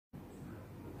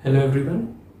Hello everyone,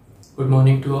 good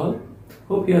morning to all.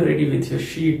 Hope you are ready with your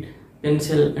sheet,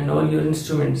 pencil and all your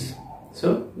instruments.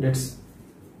 So let's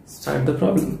start the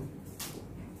problem.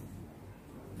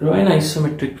 Draw an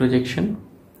isometric projection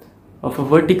of a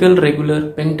vertical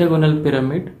regular pentagonal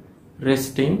pyramid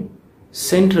resting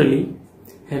centrally,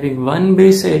 having one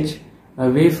base edge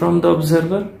away from the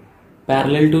observer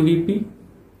parallel to VP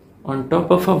on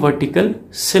top of a vertical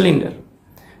cylinder.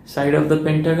 Side of the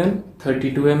pentagon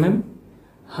 32 mm,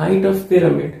 height of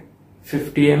pyramid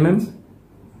 50 mm,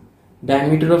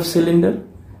 diameter of cylinder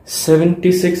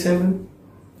 76 mm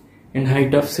and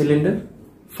height of cylinder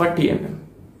 40 mm.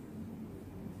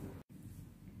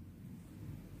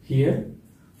 Here,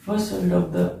 first solid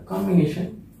of the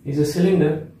combination is a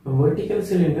cylinder, a vertical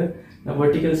cylinder. The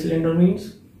vertical cylinder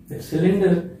means the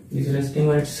cylinder is resting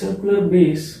on its circular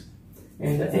base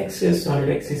and the axis, solid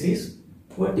axis is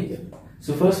vertical.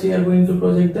 So first we are going to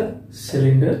project the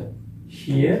cylinder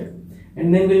here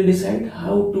and then we'll decide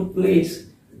how to place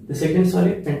the second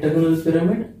solid pentagonal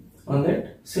pyramid on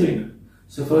that cylinder.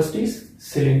 So first is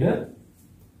cylinder.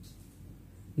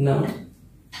 Now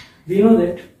we know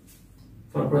that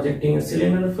for projecting a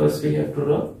cylinder, first we have to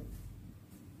draw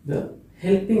the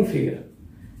helping figure,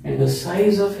 and the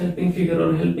size of helping figure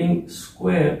or helping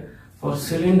square for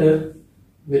cylinder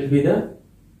will be the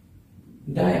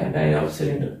dia of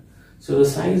cylinder. So the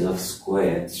size of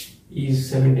square is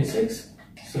 76.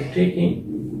 So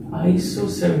taking ISO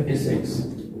 76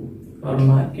 or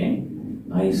marking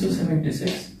ISO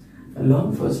 76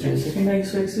 along first and second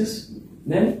ISO axis,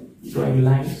 then drawing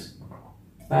lines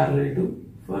parallel to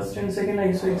first and second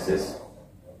ISO axis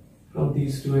from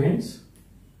these two ends.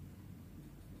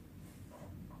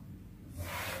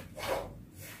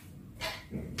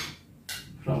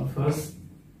 From first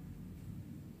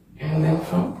and then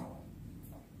from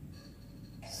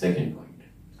second point.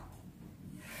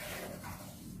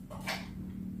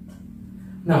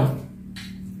 Now,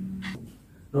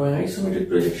 draw an isometric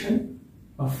projection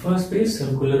of first base,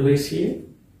 circular base here.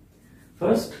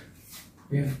 First,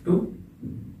 we have to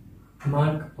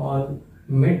mark all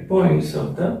midpoints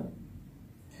of the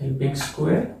helping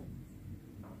square.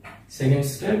 Second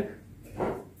step,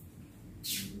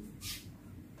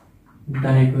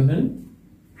 diagonal,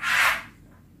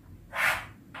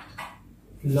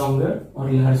 longer or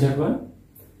larger one.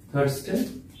 Third step,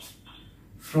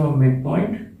 from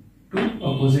midpoint to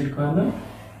opposite corner.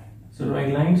 So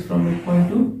drawing lines from midpoint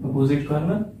to opposite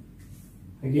corner.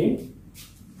 Again,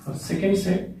 for second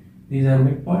step, these are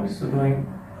midpoints. So drawing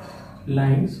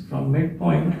lines from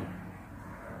midpoint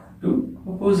to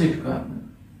opposite corner.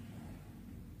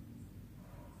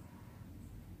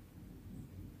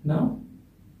 Now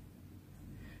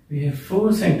we have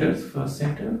four centers: first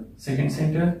center, second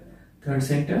center, third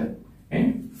center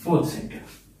and fourth center.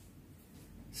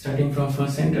 Starting from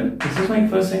first center, this is my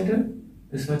first center,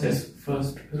 this much as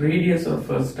first radius or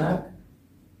first arc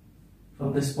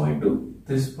from this point to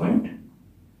this point.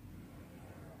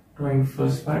 Drawing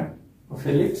first part of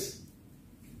ellipse,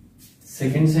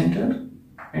 second center,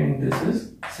 and this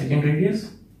is second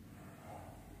radius.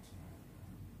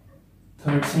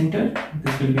 Third center,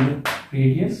 this will be the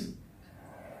radius,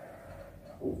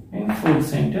 and fourth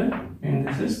center, and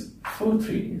this is fourth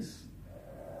radius.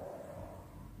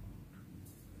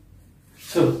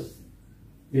 So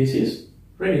this is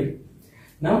ready.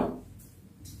 Now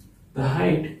the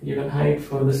height, given height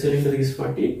for the cylinder is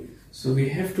 40. So we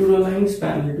have to draw lines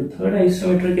parallel to third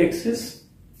isometric axis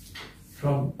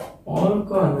from all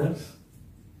corners.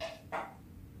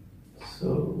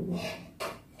 So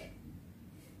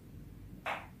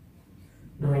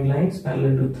drawing lines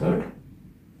parallel to third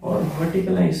or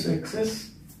vertical iso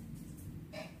axis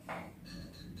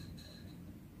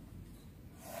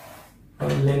for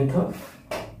length of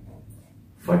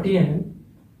 40 mm,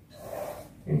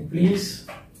 and please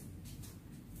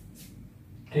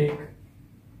take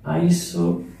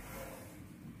ISO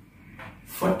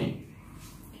 40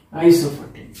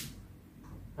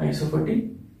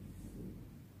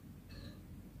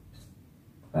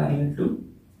 parallel to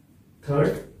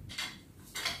third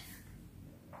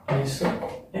ISO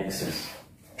axis,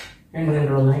 and then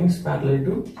draw lines parallel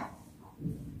to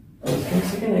first and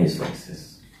second ISO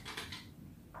axis.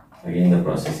 Again the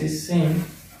process is same.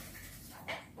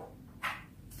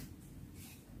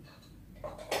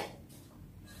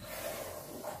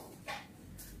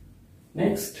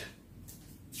 Next,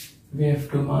 we have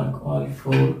to mark all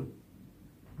four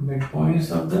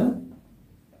midpoints of the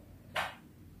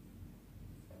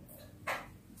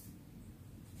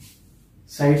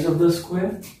sides of the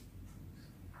square.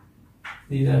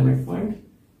 These are midpoints.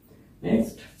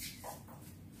 Next,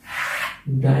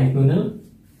 diagonal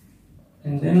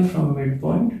and then from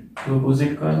midpoint to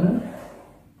opposite corner,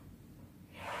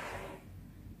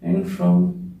 and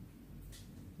from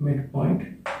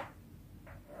midpoint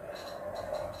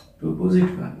to opposite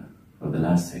corner for the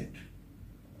last set.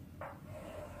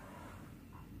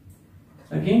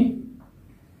 Again,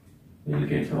 we will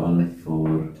get all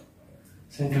 4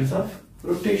 centers of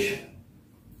rotation.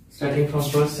 Starting from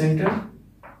first center,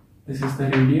 this is the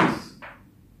radius.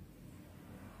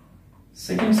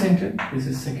 Second center, this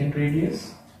is second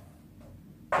radius.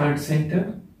 Third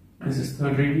center, this is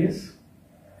third radius.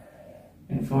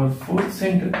 And for fourth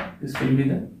center, this will be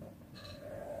the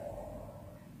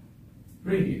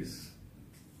radius.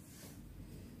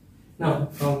 Now,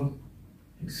 from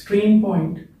extreme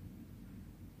point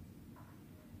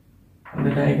on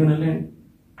the diagonal end,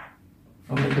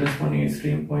 from the corresponding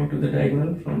extreme point to the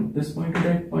diagonal, from this point to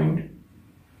that point,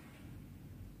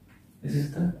 this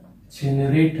is the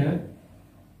generator,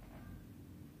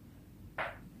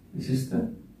 this is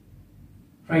the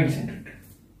right centered.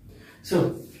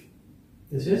 So,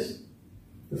 this is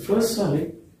the first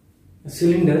solid, a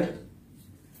cylinder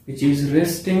which is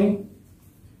resting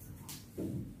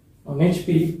on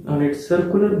HP on its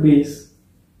circular base,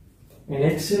 and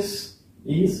axis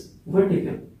is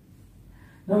vertical.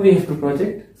 Now we have to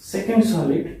project second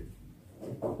solid,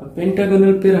 a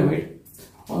pentagonal pyramid,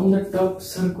 on the top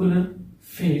circular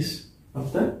face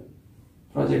of the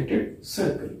projected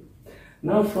circle.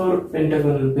 Now for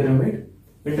pentagonal pyramid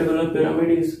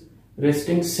is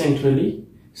resting centrally.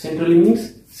 Centrally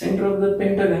means center of the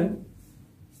pentagon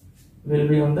will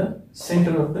be on the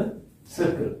center of the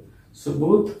circle. So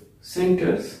both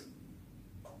centers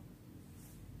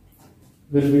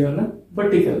will be on a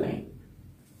vertical line,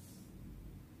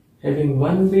 having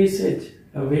one base edge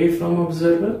away from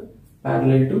observer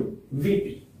parallel to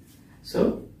VP.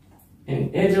 So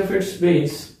an edge of its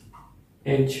base,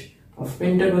 edge of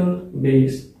pentagonal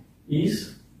base,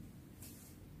 is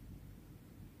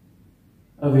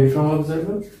away from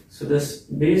observer. So this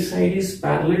base side is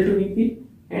parallel to VP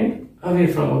and away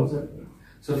from observer.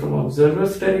 So from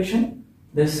observer's direction,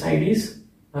 this side is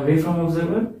away from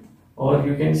observer, or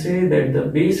you can say that the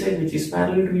base edge which is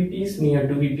parallel to VP is near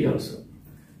to VP also.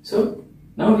 So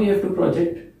now we have to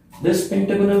project this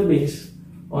pentagonal base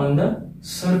on the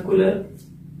circular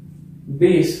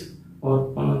base,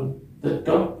 or on the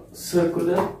top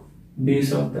circular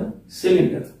base of the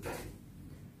cylinder.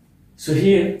 So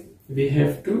here we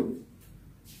have to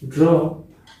draw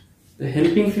the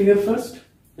helping figure first,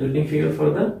 helping figure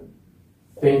for the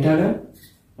pentagon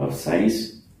of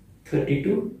size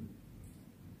 32.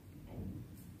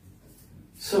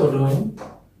 So drawing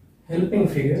helping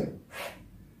figure,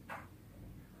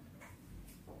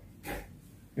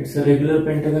 it's a regular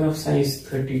pentagon of size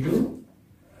 32.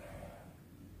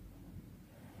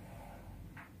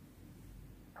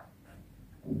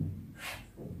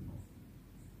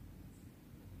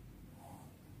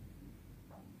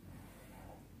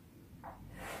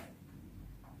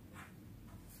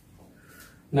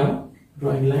 Now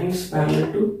drawing lines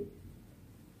parallel to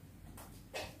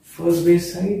first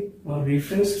base side or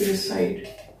reference base side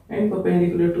and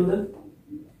perpendicular to the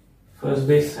first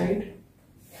base side,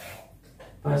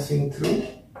 passing through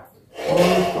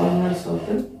all corners of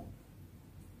the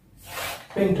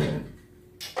pentagon.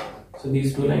 So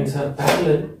these two lines are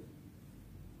parallel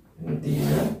and these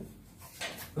are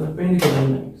perpendicular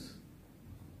lines.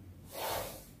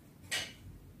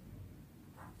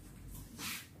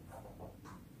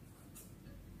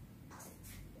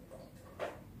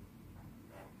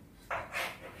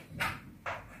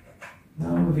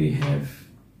 Now we have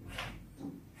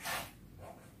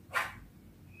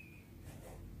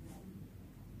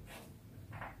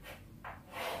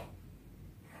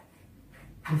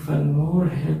one more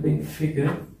helping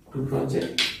figure to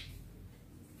project,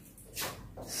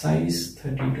 size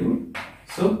 32.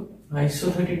 So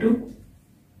ISO 32,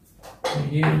 and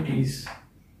here it is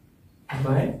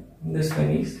Y, this one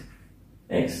is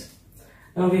X.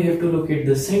 Now we have to locate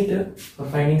the center. For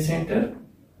finding center,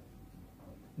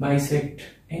 bisect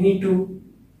any two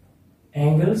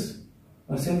angles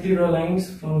or simply draw lines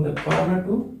from the corner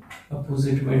to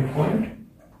opposite midpoint.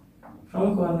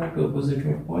 From corner to opposite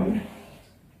midpoint,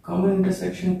 common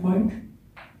intersection point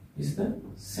is the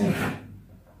center.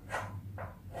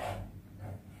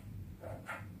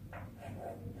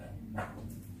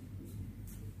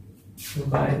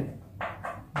 By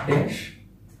dash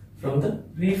from the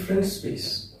reference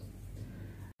space.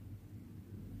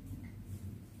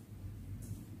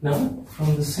 Now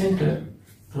from the center,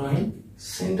 drawing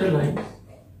center line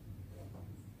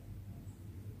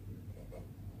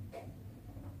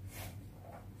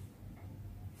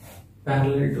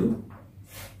parallel to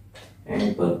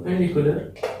and perpendicular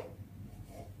perpendicular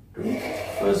to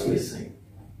first base side.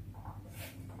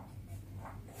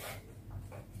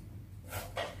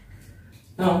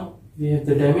 Now we have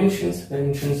the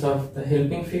dimensions of the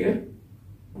helping figure,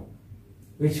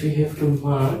 which we have to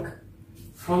mark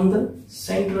from the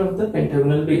center of the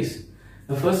pentagonal base.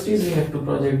 The first is we have to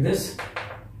project this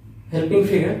helping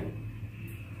figure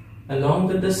along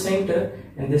with the center,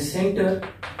 and the center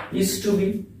is to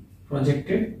be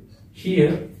projected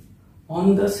here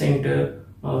on the center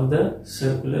of the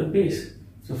circular base.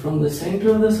 So from the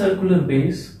center of the circular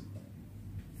base,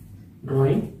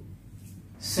 drawing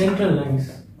central lines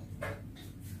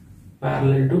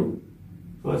parallel to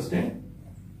first and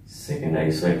second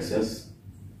isoaxis,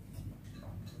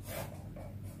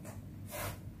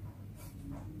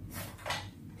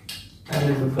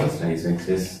 parallel to first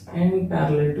isoaxis and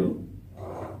parallel to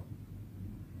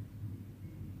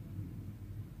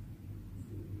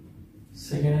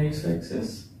second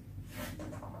isoaxis.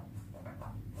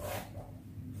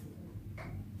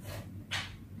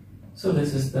 So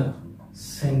this is the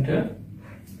center,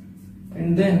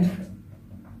 and then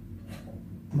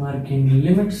marking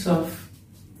limits of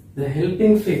the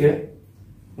helping figure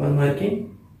or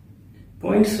marking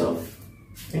points of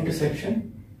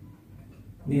intersection.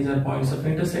 These are points of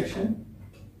intersection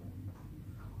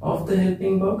of the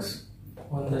helping box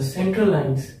on the central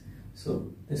lines.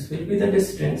 So this will be the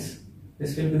distance.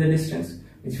 This will be the distance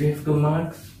which we have to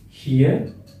mark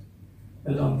here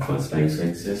along first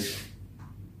isoaxis.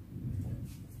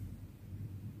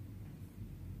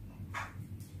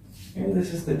 And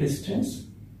this is the distance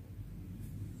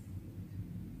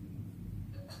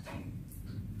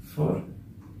for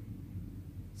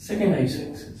second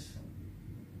isoaxis.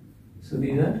 So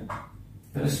these are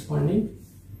corresponding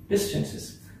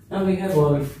distances. Now we have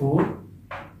all 4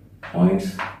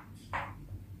 points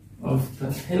of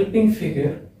the helping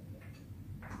figure.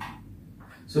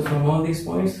 So from all these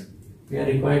points, we are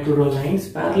required to draw lines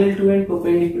parallel to and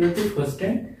perpendicular to first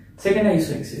and second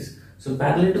isoaxis. So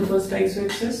parallel to first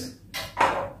isoaxis,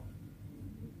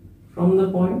 from the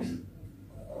point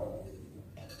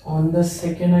on the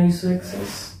second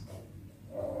isoaxis,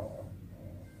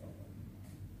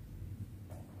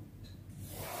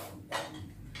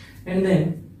 and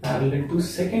then parallel to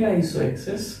second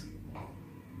isoaxis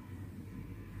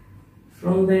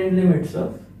from the end limits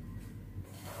of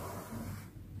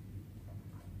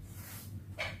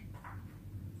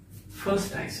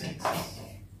first isoaxis.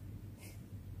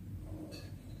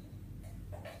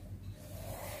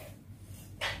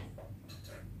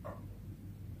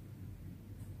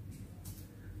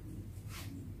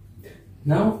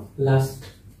 Now last,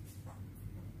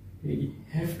 we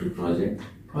have to project,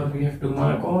 or we have to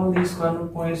mark all these corner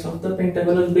points of the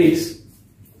pentagonal base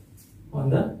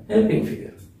on the helping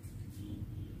figure.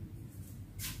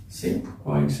 See,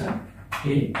 points are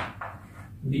A,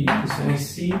 B, this one is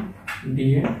C,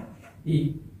 D and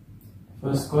E.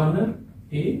 First corner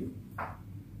A,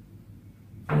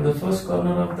 from the first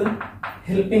corner of the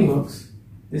helping box,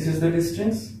 this is the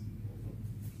distance.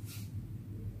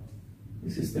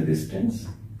 This is the distance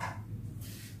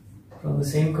from the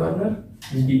same corner,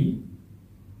 D.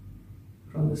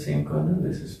 From the same corner,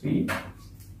 this is B.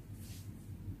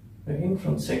 Again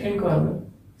from second corner,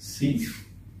 C.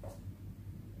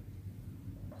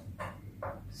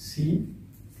 C.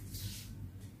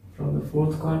 From the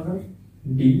fourth corner,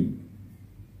 D.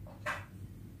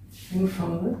 And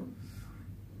from the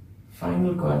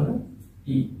final corner,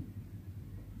 E.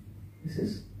 This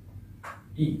is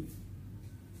E.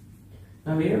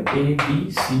 Now we have A,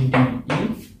 B, C, D, E,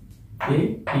 A,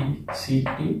 B, C,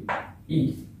 D,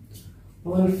 E.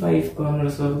 All 5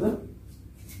 corners of the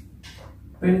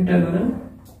pentagonal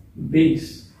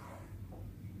base.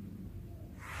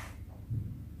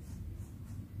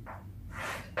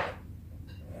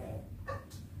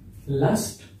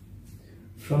 Last,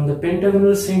 from the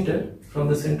pentagonal center, from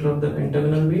the center of the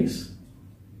pentagonal base,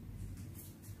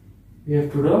 we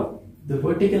have to draw the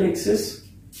vertical axis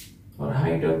or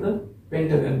height of the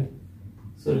pentagon.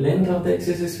 So length of the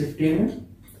axis is 50 mm.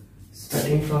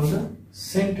 Starting from the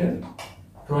center,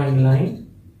 drawing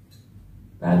line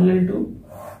parallel to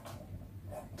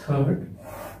third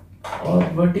or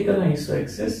vertical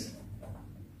isoaxis,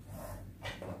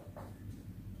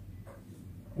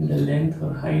 and the length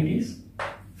or height is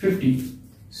 50.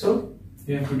 So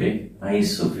you have to take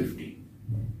ISO 50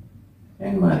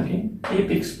 and marking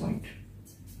apex point.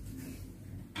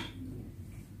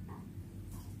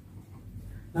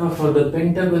 Now for the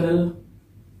pentagonal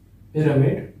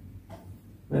pyramid,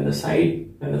 when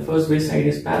the first base side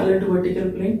is parallel to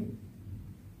vertical plane,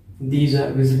 these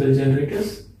are visible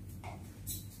generators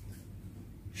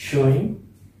showing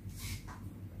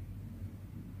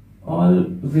all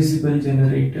visible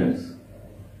generators.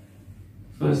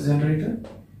 First generator,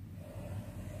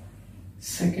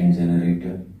 second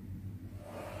generator,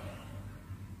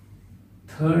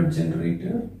 third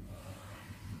generator,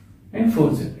 and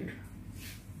fourth generator.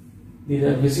 These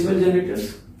are visible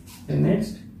generators. The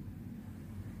next,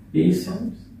 base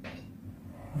sides,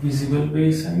 visible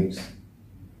base sides,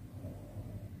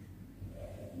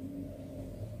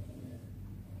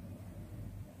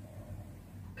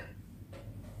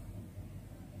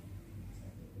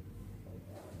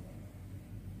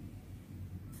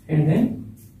 and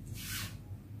then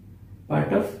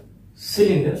part of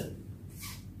cylinder,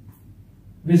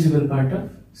 visible part of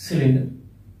cylinder.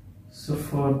 So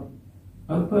for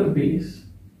upper base,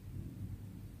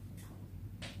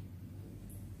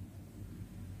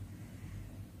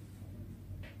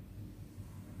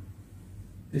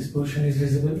 this portion is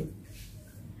visible,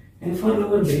 and for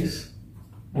lower base,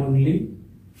 only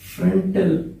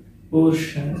frontal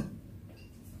portion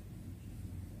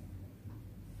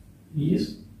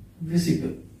is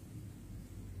visible.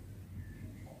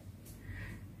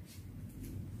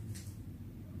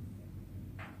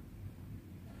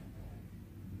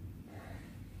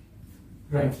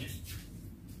 Right.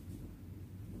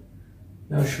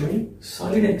 Now showing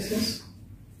solid axis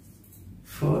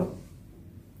for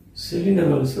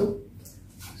cylinder also.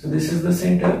 So this is the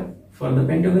center for the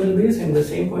pentagonal base, and the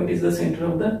same point is the center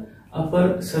of the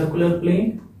upper circular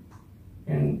plane,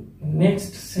 and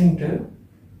next center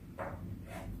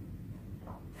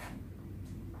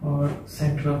or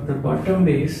center of the bottom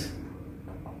base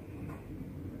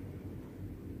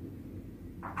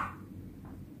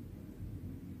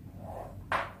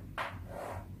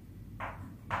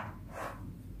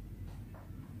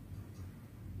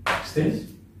is this,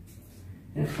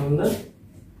 and from the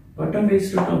bottom base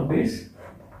to top base,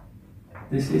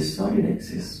 this is solid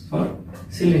axis for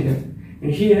cylinder,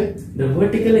 and here the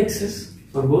vertical axis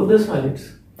for both the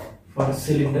solids, for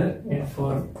cylinder and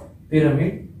for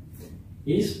pyramid,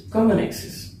 is common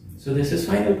axis. So this is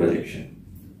final projection.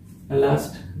 The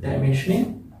last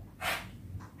dimensioning,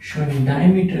 showing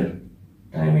diameter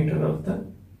of the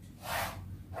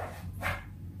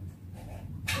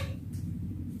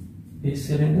base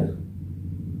cylinder,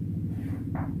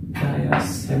 dia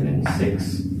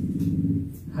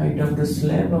 7.6, height of the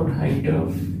slab or height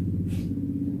of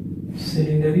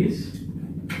cylinder is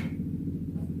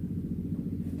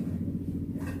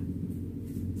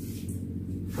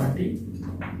 40.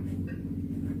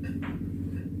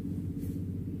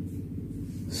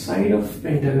 Side of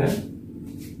pentagon,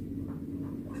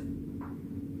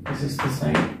 this is the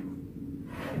side,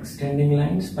 extending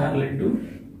lines parallel to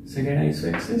second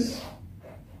iso axis,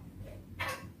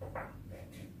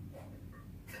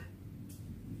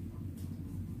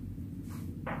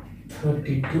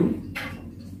 (32)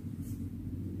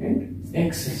 and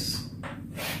axis.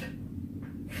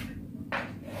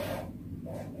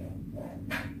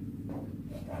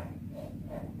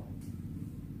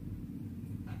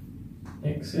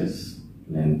 Axis,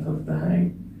 length of the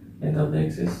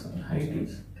axis or height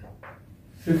is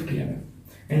 50 mm.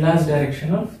 And last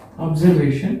direction of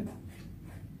observation,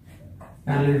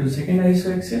 parallel to second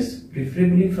iso axis,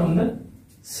 preferably from the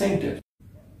center.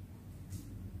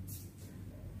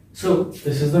 So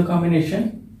this is the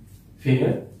combination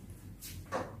where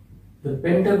the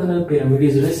pentagonal pyramid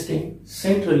is resting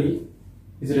centrally,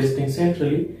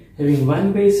 having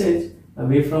one base edge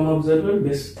away from observer.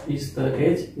 This is the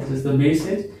edge, this is the base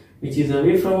edge which is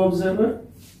away from observer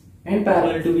and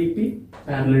parallel to VP,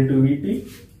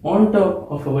 on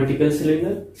top of a vertical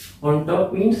cylinder. On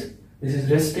top means this is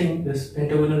resting, this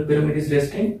pentagonal pyramid is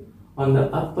resting on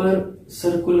the upper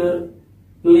circular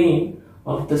plane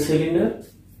of the cylinder,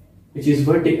 which is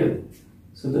vertical.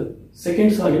 So the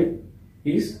second solid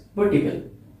is vertical.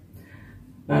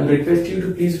 I'll request you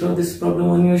to please draw this problem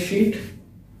on your sheet,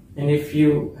 and if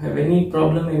you have any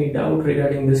problem, any doubt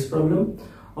regarding this problem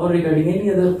or regarding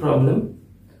any other problem,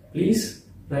 please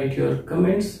write your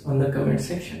comments on the comment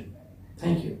section.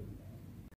 Thank you.